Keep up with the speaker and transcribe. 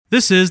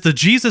This is the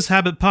Jesus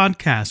Habit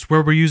Podcast,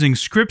 where we're using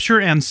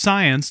scripture and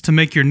science to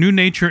make your new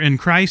nature in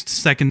Christ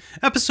second.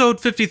 Episode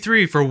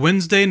 53 for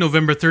Wednesday,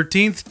 November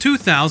 13th,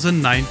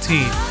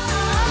 2019.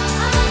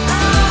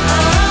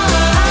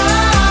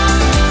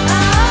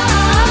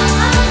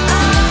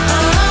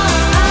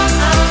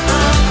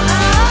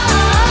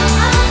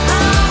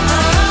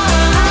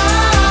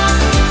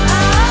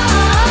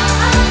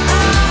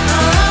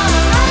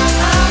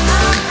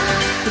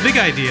 The big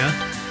idea: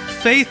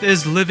 faith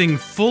is living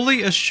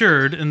fully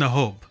assured in the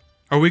hope.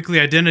 Our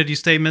weekly identity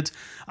statement: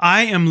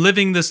 I am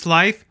living this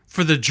life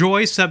for the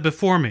joy set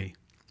before me.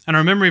 And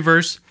our memory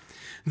verse: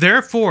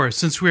 therefore,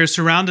 since we are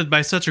surrounded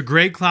by such a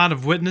great cloud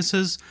of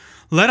witnesses,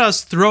 let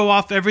us throw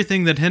off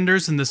everything that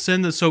hinders and the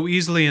sin that so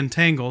easily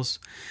entangles,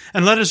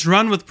 and let us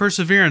run with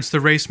perseverance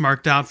the race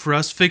marked out for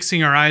us,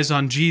 fixing our eyes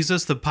on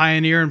Jesus, the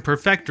pioneer and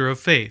perfecter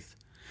of faith.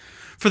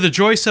 For the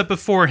joy set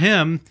before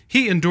him,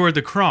 he endured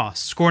the cross,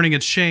 scorning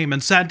its shame,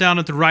 and sat down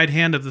at the right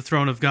hand of the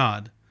throne of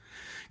God.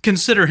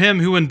 Consider him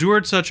who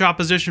endured such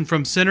opposition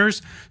from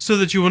sinners, so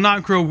that you will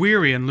not grow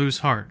weary and lose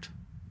heart.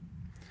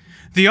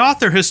 The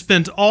author has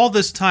spent all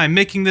this time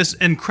making this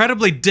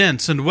incredibly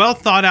dense and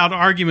well-thought-out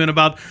argument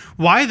about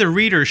why the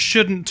reader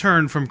shouldn't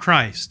turn from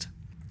Christ.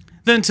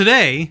 Then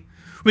today,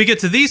 we get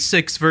to these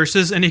 6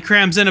 verses, and he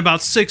crams in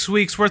about 6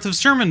 weeks' worth of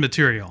sermon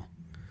material.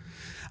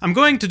 I'm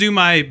going to do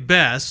my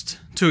best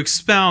to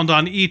expound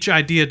on each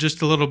idea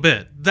just a little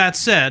bit. That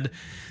said,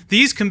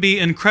 these can be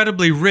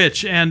incredibly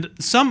rich and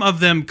some of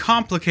them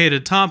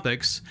complicated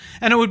topics,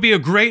 and it would be a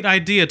great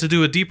idea to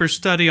do a deeper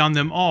study on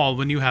them all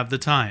when you have the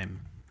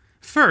time.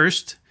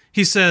 First,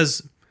 he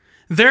says,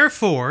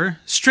 therefore,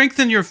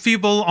 strengthen your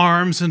feeble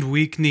arms and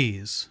weak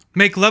knees.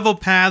 Make level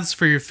paths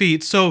for your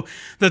feet so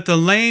that the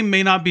lame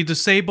may not be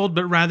disabled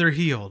but rather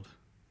healed.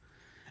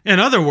 In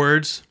other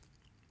words,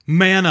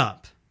 man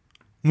up.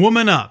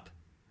 Woman up.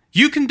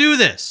 You can do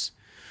this.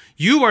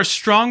 You are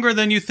stronger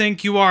than you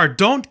think you are.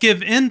 Don't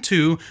give in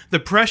to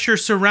the pressure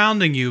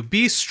surrounding you.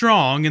 Be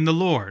strong in the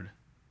Lord.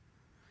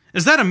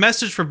 Is that a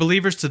message for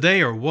believers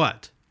today or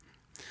what?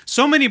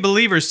 So many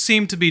believers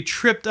seem to be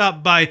tripped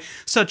up by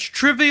such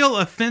trivial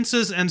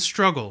offenses and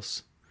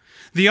struggles.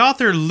 The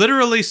author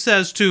literally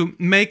says to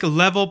make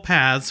level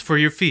paths for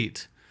your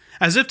feet,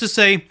 as if to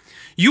say,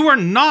 you are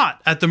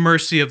not at the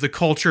mercy of the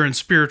culture and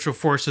spiritual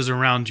forces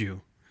around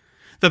you.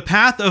 The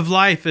path of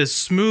life is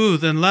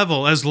smooth and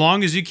level as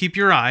long as you keep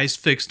your eyes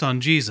fixed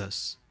on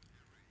Jesus.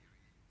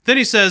 Then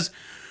he says,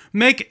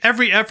 make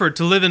every effort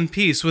to live in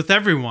peace with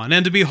everyone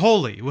and to be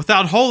holy.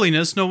 Without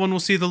holiness, no one will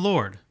see the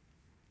Lord.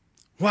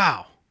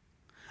 Wow.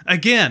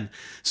 Again,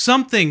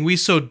 something we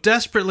so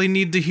desperately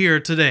need to hear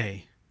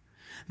today.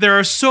 There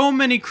are so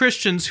many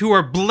Christians who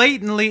are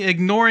blatantly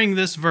ignoring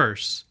this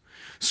verse.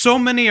 So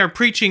many are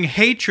preaching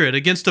hatred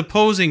against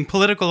opposing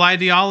political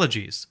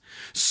ideologies.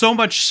 So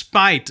much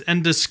spite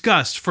and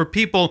disgust for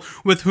people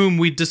with whom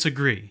we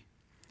disagree.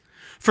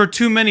 For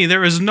too many,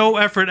 there is no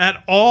effort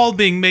at all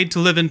being made to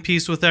live in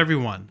peace with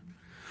everyone.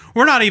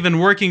 We're not even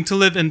working to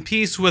live in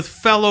peace with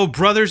fellow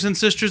brothers and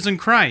sisters in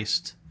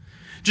Christ.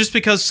 Just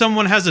because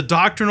someone has a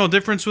doctrinal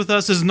difference with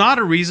us is not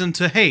a reason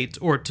to hate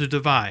or to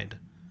divide.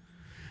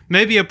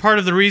 Maybe a part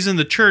of the reason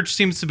the church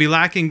seems to be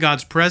lacking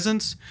God's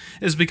presence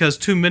is because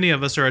too many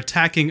of us are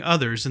attacking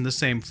others in the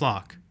same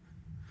flock.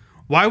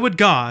 Why would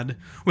God,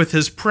 with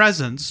his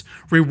presence,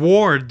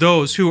 reward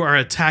those who are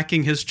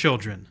attacking his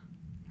children?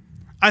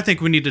 I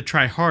think we need to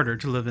try harder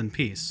to live in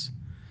peace.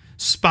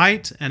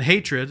 Spite and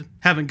hatred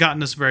haven't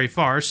gotten us very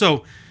far,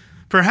 so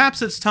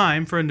perhaps it's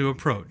time for a new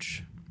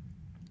approach.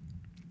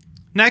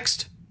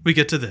 Next, we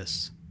get to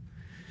this.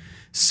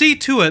 See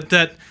to it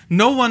that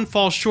no one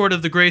falls short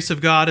of the grace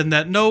of God and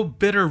that no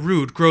bitter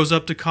root grows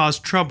up to cause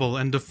trouble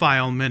and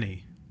defile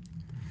many.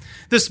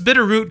 This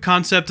bitter root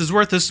concept is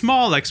worth a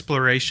small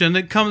exploration.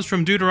 It comes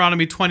from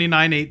Deuteronomy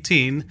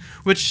 29:18,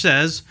 which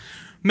says,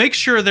 make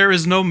sure there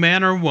is no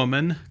man or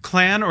woman,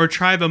 clan or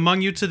tribe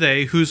among you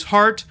today whose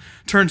heart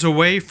turns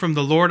away from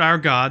the Lord our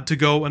God to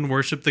go and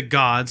worship the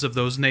gods of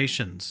those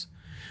nations.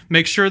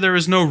 Make sure there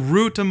is no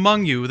root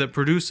among you that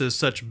produces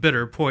such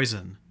bitter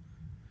poison.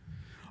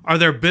 Are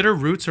there bitter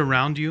roots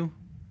around you?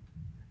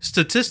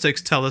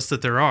 Statistics tell us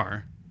that there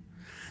are.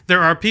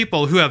 There are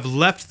people who have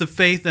left the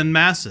faith in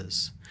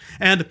masses,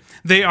 and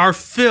they are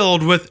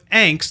filled with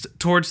angst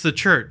towards the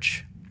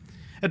church.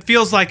 It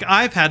feels like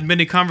I've had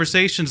many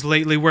conversations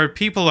lately where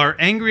people are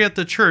angry at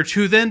the church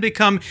who then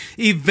become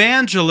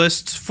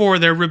evangelists for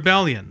their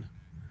rebellion.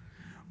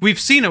 We've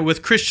seen it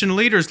with Christian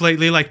leaders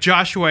lately, like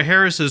Joshua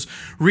Harris's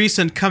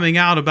recent coming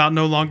out about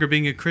no longer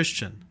being a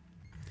Christian.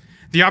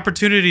 The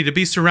opportunity to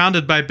be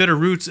surrounded by bitter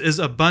roots is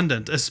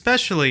abundant,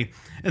 especially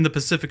in the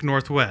Pacific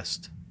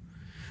Northwest.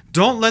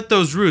 Don't let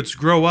those roots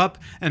grow up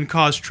and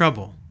cause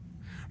trouble.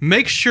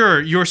 Make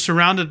sure you're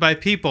surrounded by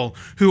people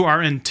who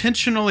are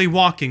intentionally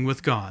walking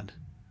with God.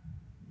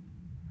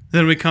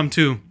 Then we come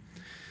to,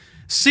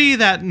 see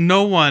that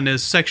no one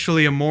is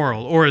sexually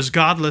immoral or is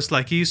godless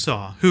like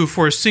Esau, who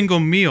for a single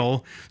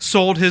meal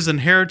sold his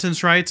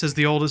inheritance rights as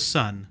the oldest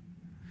son.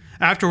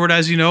 Afterward,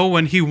 as you know,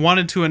 when he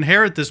wanted to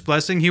inherit this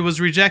blessing, he was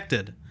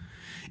rejected.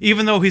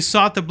 Even though he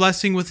sought the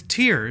blessing with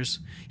tears,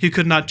 he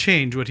could not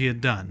change what he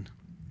had done.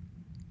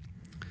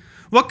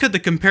 What could the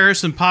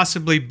comparison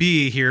possibly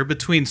be here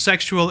between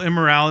sexual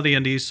immorality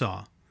and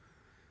Esau?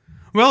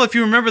 Well, if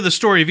you remember the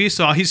story of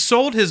Esau, he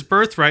sold his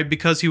birthright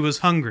because he was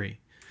hungry.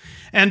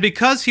 And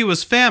because he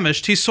was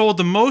famished, he sold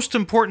the most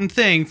important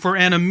thing for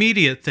an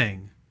immediate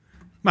thing.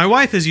 My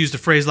wife has used a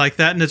phrase like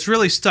that, and it's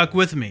really stuck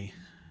with me.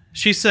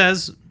 She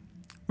says,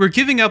 "We're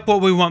giving up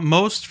what we want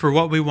most for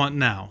what we want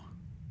now.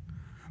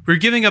 We're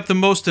giving up the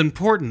most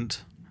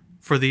important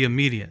for the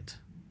immediate."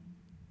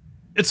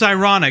 It's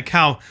ironic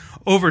how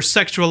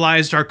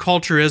over-sexualized our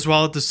culture is,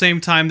 while at the same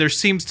time there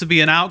seems to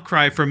be an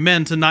outcry for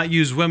men to not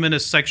use women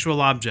as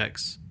sexual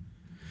objects.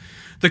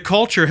 The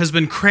culture has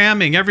been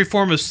cramming every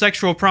form of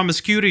sexual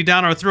promiscuity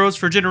down our throats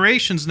for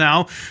generations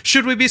now.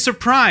 Should we be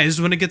surprised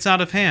when it gets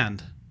out of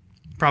hand?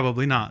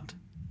 Probably not.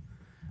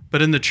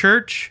 But in the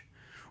church,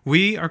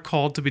 we are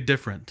called to be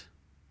different.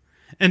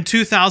 In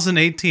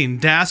 2018,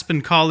 DASP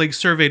and colleagues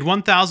surveyed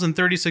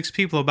 1,036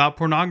 people about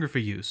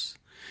pornography use.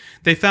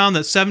 They found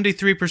that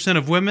 73%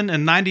 of women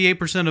and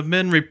 98% of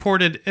men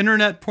reported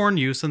internet porn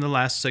use in the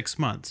last 6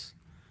 months.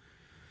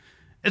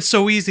 It's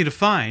so easy to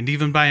find,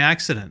 even by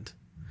accident.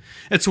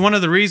 It's one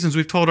of the reasons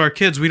we've told our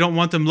kids we don't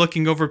want them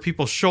looking over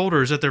people's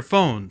shoulders at their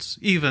phones,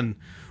 even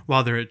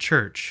while they're at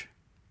church.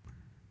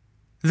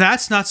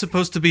 That's not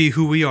supposed to be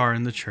who we are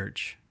in the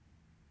church.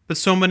 But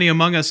so many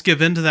among us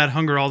give in to that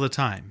hunger all the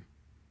time.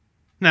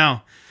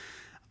 Now,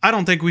 I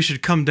don't think we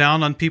should come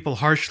down on people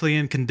harshly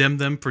and condemn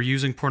them for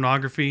using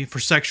pornography, for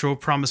sexual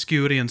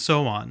promiscuity, and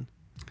so on.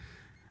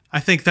 I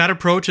think that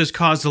approach has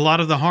caused a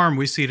lot of the harm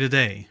we see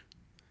today.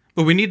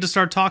 But we need to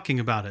start talking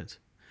about it.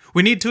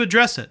 We need to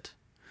address it.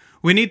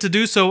 We need to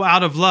do so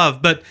out of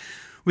love, but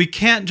we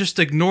can't just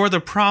ignore the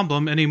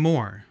problem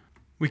anymore.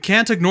 We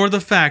can't ignore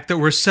the fact that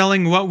we're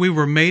selling what we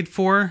were made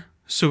for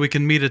so we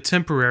can meet a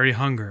temporary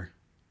hunger.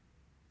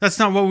 That's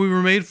not what we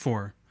were made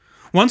for.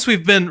 Once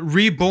we've been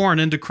reborn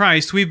into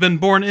Christ, we've been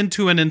born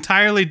into an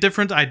entirely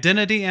different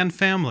identity and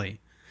family.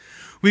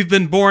 We've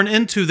been born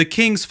into the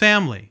King's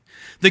family,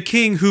 the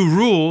King who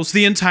rules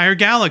the entire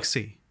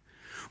galaxy.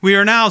 We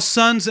are now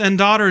sons and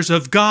daughters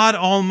of God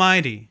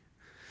Almighty.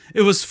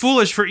 It was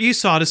foolish for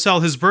Esau to sell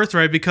his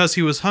birthright because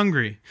he was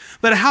hungry.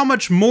 But how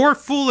much more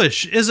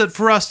foolish is it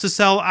for us to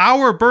sell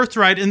our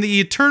birthright in the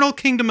eternal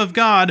kingdom of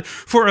God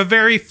for a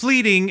very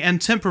fleeting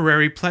and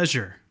temporary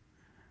pleasure?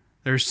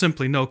 There is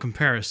simply no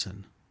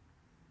comparison.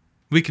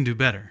 We can do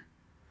better.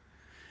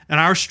 In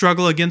our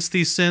struggle against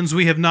these sins,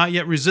 we have not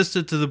yet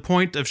resisted to the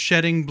point of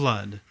shedding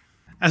blood.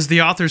 As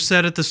the author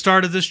said at the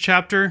start of this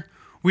chapter,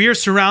 we are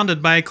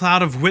surrounded by a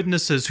cloud of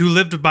witnesses who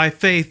lived by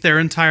faith their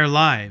entire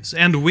lives,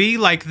 and we,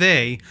 like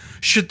they,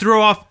 should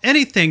throw off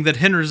anything that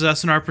hinders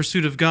us in our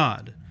pursuit of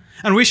God.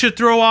 And we should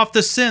throw off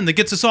the sin that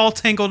gets us all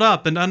tangled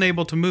up and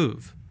unable to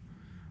move.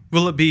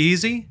 Will it be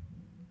easy?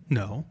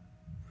 No.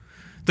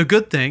 The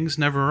good things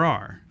never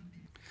are.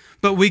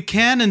 But we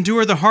can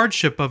endure the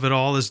hardship of it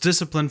all as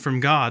discipline from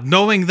God,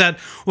 knowing that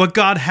what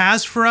God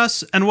has for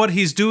us and what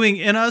He's doing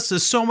in us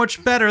is so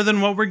much better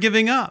than what we're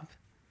giving up.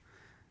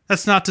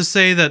 That's not to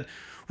say that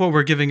what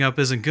we're giving up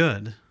isn't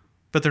good,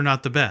 but they're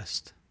not the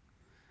best.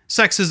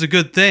 Sex is a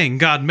good thing,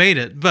 God made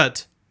it,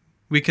 but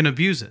we can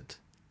abuse it.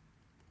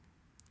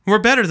 We're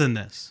better than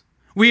this.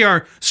 We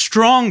are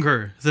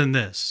stronger than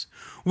this.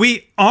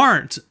 We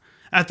aren't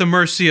at the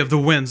mercy of the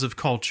winds of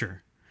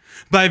culture.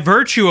 By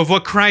virtue of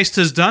what Christ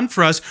has done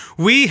for us,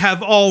 we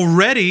have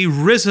already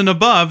risen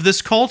above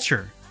this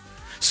culture.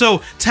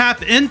 So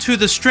tap into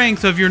the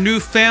strength of your new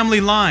family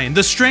line,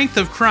 the strength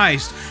of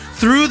Christ,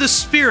 through the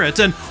Spirit,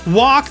 and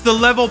walk the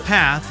level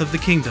path of the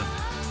kingdom.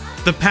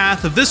 The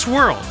path of this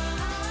world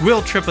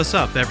will trip us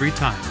up every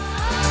time.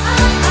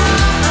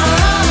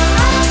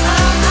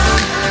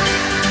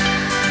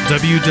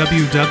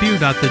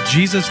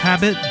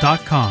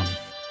 www.thejesushabit.com